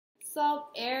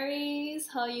Sup Aries,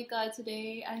 how you guys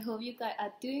today? I hope you guys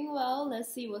are doing well.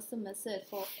 Let's see what's the message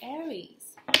for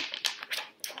Aries.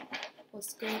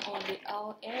 What's going on with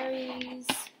our Aries?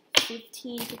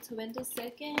 15 to 20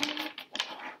 seconds.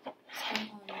 What's going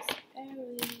on with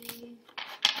Aries?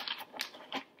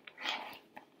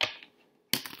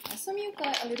 Are some of you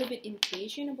guys a little bit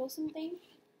impatient about something?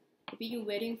 Maybe you're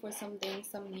waiting for something,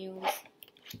 some news.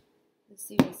 Let's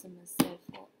see what's the message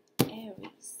for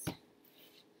Aries.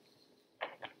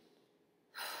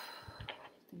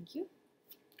 Thank you.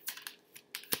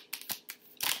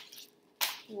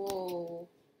 Whoa.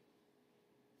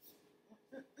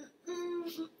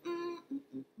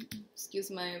 Excuse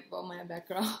my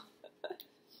background.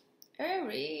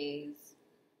 Aries.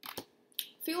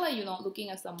 Feel like you're not looking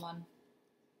at someone.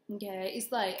 Okay, it's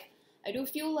like I do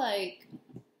feel like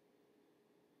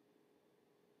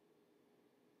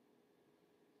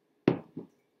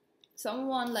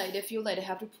someone, like, they feel like they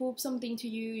have to prove something to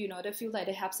you, you know, they feel like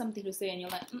they have something to say, and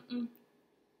you're like,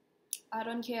 I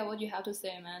don't care what you have to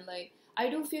say, man. Like, I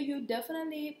do feel you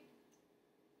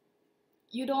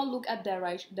don't look at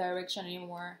direction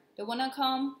anymore. They wanna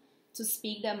come to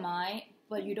speak their mind,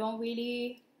 but you don't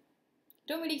really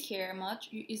care much.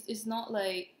 It's not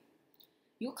like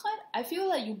I feel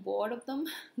like you're bored of them.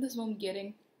 That's what I'm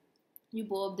getting. You're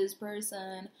bored of this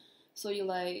person, so you're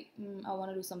like, I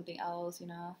want to do something else, you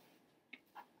know.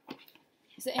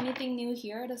 Is there anything new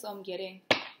here? That's what I'm getting.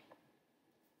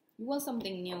 You want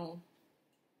something new.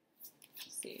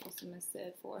 Let's see, what's the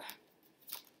message for?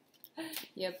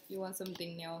 Yep, you want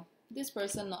something new. This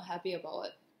person not happy about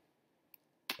it.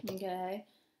 Okay.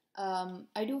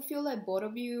 I do feel like both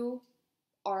of you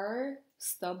are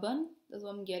stubborn. That's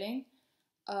what I'm getting.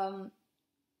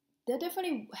 They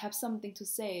definitely have something to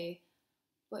say,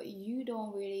 but you're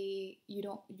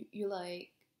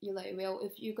like, well,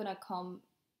 if you're gonna come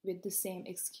with the same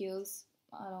excuse,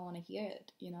 I don't want to hear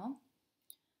it, you know.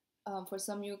 For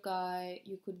some of you guys,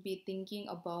 you could be thinking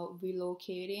about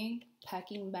relocating,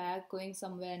 packing back, going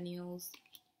somewhere new.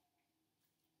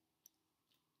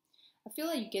 I feel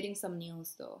like you're getting some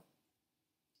news though.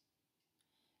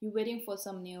 You're waiting for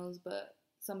some news, but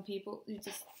some people,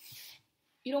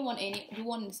 you don't want you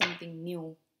want something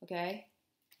new, okay?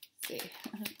 Let's see.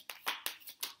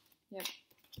 Yep.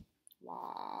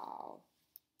 Wow.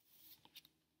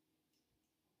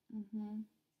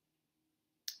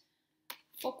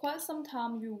 For quite some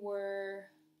time, you were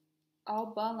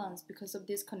out balance because of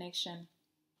this connection,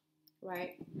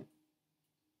 right?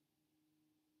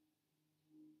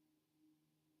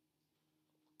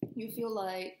 You feel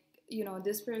like, you know,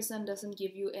 this person doesn't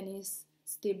give you any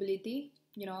stability,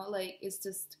 you know, like it's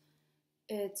just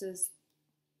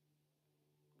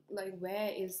like,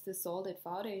 where is the solid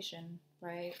foundation,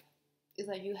 right? It's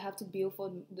like you have to build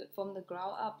from the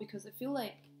ground up, because I feel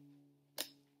like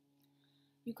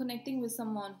you're connecting with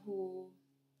someone who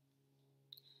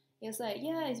is like,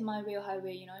 yeah, it's my real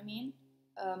highway, you know what I mean?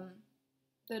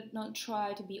 They not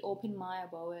try to be open-minded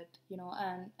about it, you know,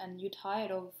 and you're tired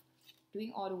of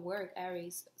doing all the work,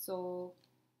 Aries. So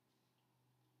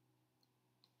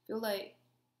feel like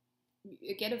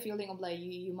you get a feeling of like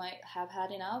you might have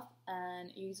had enough,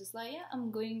 and you just like, yeah,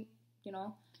 I'm going, you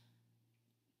know,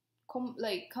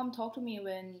 come talk to me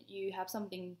when you have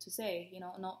something to say, you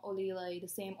know, not only like the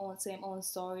same old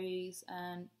stories,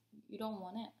 and you don't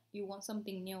want it. You want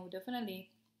something new, definitely.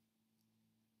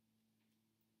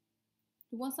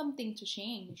 You want something to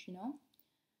change, you know.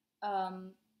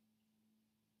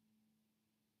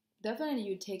 Definitely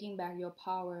you taking back your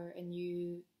power, and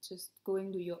you just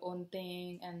going to your own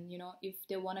thing, and you know, if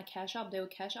they want to cash up, they will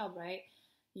cash up, right?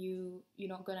 You're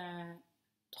not gonna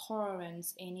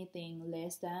tolerance anything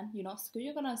less than, you know, so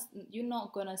you're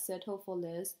not gonna settle for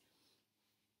less.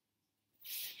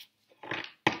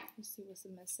 Let's see what's the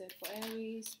message for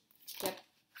Aries. Yep,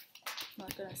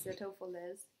 not gonna settle for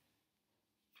less,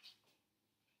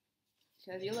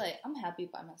 because you're like, I'm happy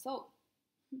by myself.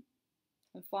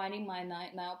 I'm finding my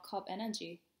nine of cup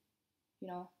energy, you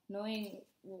know, knowing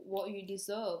what you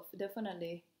deserve,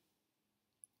 definitely.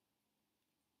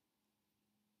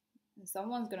 And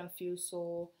someone's gonna feel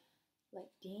so like,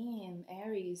 damn,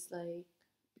 Aries, like,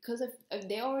 because if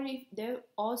they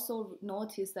also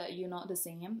notice that you're not the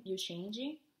same, you're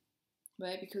changing,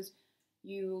 right? Because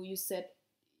you set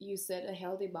a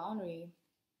healthy boundary.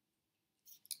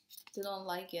 They don't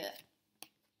like it.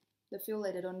 They feel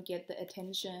like they don't get the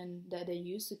attention that they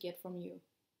used to get from you.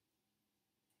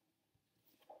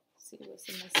 Let's see what's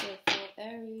the message for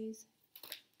Aries.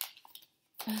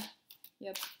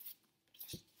 Yep.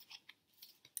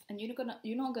 And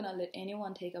you're not gonna let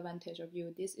anyone take advantage of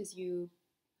you. This is you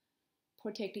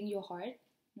protecting your heart,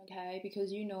 okay?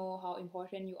 Because you know how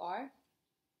important you are.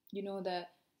 You know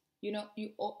that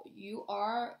you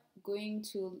are going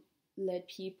to let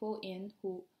people in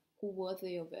who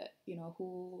worthy of it,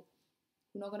 who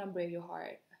not gonna break your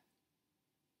heart,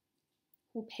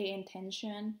 who pay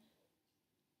attention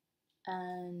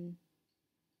and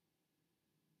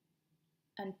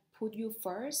put you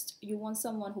first. You want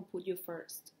someone who put you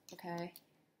first, okay,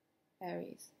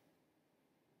 Aries.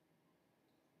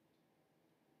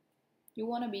 You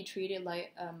want to be treated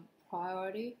like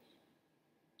priority.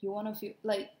 You want to feel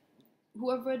like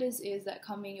whoever this is that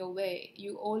coming your way,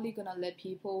 you only gonna let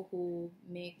people who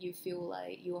make you feel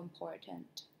like you're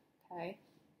important, okay?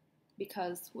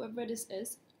 Because whoever this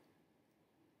is,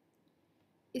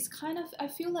 it's kind of, I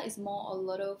feel like it's more a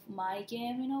lot of my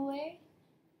game in a way.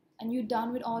 And you're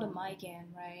done with all the my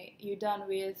game, right? You're done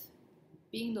with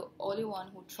being the only one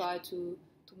who tried to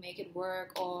make it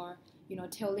work, or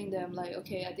telling them like,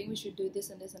 okay, I think we should do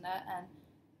this and this and that, and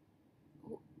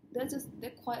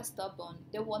they're quite stubborn.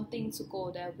 They want things to go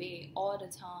their way all the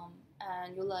time,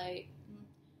 and you're like,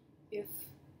 if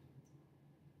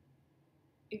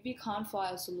we can't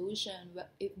find a solution,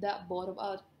 if that both of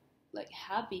us like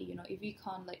happy, if we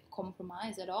can't like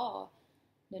compromise at all,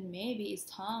 then maybe it's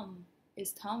time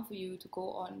for you to go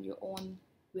on your own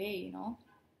way,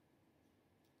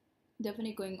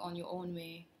 definitely going on your own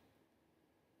way,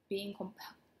 being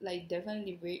like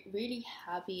definitely really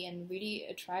happy and really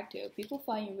attractive. People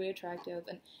find you really attractive,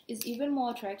 and it's even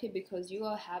more attractive because you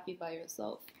are happy by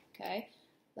yourself, okay?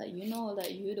 Like,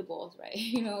 that you're the boss, right?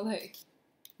 Like,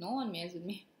 no one messes with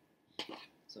me.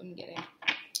 So I'm getting,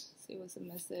 see what's the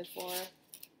message for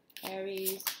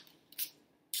Aries.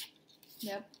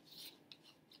 Yep.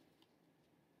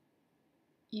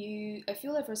 I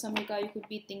feel like for some of you guys, you could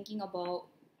be thinking about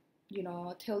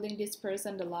telling this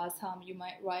person the last time. You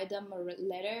might write them a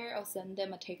letter or send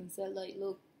them a text and say like,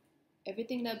 look,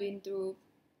 everything that I've been through,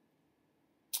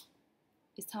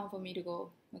 it's time for me to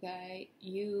go, okay?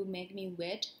 You make me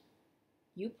wait.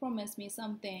 You promised me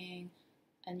something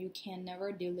and you can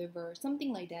never deliver.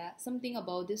 Something like that. Something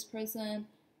about this person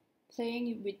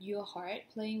playing with your heart,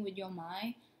 playing with your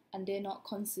mind, and they're not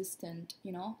consistent,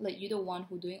 like you're the one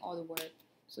who doing all the work.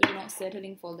 So you're not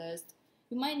settling for less.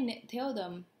 You might tell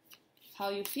them how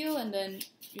you feel, and then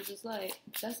you're just like,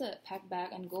 that's it, pack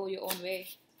back and go your own way.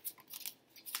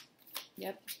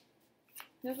 Yep,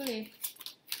 definitely.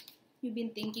 You've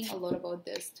been thinking a lot about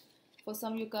this. For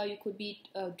some of you guys, you could be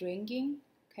drinking,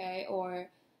 okay, or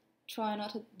try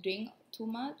not to drink too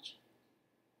much.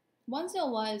 Once in a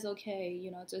while is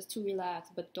okay, just to relax,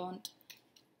 but don't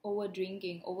over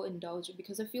drinking, overindulge,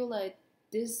 because I feel like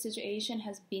this situation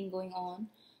has been going on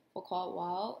for quite a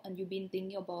while, and you've been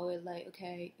thinking about it like,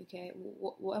 okay,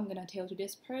 what I'm gonna tell to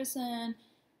this person,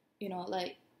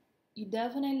 like you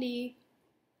definitely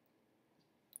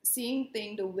seeing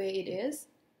things the way it is.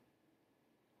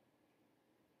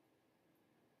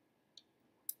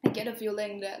 I get a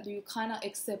feeling that you kind of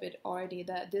accept it already,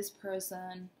 that this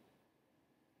person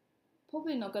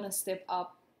probably not gonna step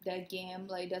up their game.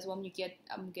 Like, that's what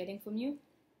I'm getting from you.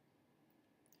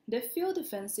 They feel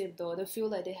defensive though. They feel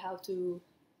like they have to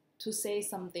say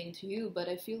something to you, but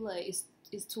I feel like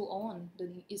it's too on.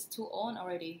 It's too on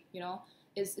already.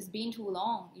 It's been too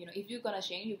long. If you're gonna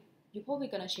change, you're probably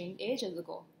gonna change ages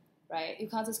ago, right? You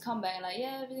can't just come back and like,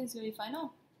 yeah, everything's gonna be fine.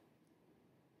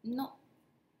 No.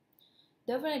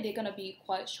 Definitely, they're gonna be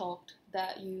quite shocked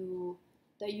that you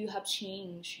have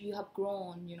changed, you have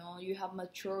grown. You have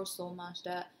matured so much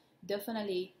that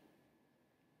definitely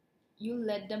you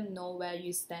let them know where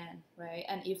you stand, right?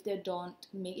 And if they don't,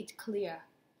 make it clear.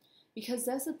 Because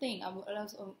that's the thing,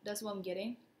 that's what I'm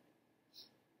getting.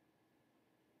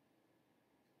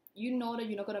 You know that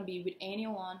you're not going to be with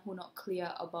anyone who's not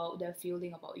clear about their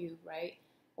feeling about you, right?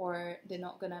 Or they're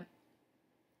not going to,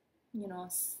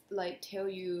 like tell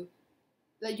you,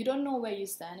 like you don't know where you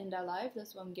stand in their life.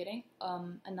 That's what I'm getting.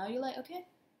 And now you're like, okay,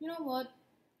 you know what?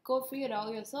 Go figure it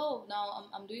out yourself. Now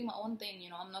I'm doing my own thing,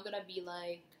 I'm not going to be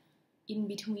like in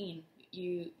between.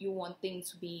 You want things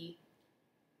to be,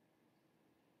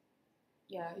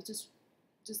 yeah,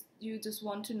 you just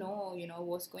want to know,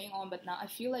 what's going on. But now I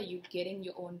feel like you're getting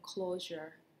your own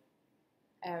closure,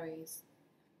 Aries.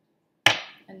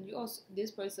 And you also,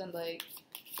 this person, like,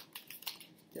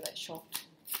 they're like shocked.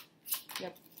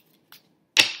 Yep.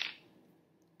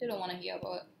 They don't want to hear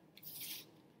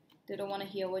they don't want to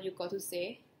hear what you got to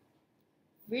say.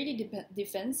 Really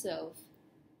defensive.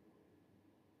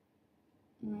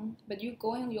 But you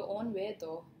going your own way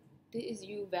though. This is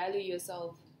you value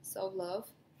yourself, self-love.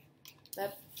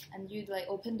 And you like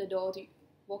open the door to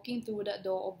walking through that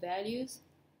door of values.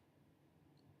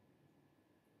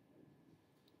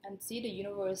 and see the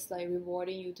universe like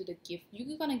rewarding you to the gift.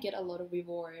 You're gonna get a lot of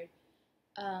reward,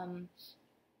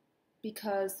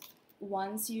 because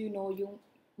once you know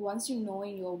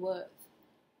in your worth,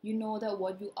 you know that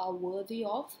what you are worthy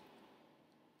of.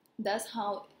 That's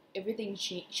how everything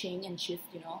change and shift.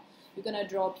 You're gonna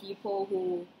draw people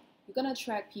who you're gonna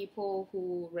attract people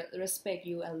who respect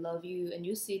you and love you, and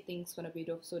you see things gonna be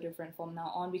so different from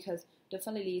now on, because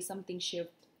definitely something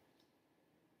shift.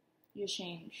 You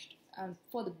changed,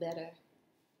 for the better.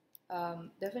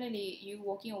 Definitely you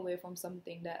walking away from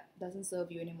something that doesn't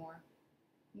serve you anymore.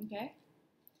 Okay.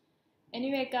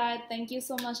 Anyway, guys, thank you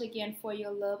so much again for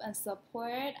your love and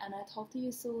support, and I talk to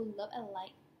you soon. Love and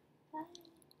light. Bye.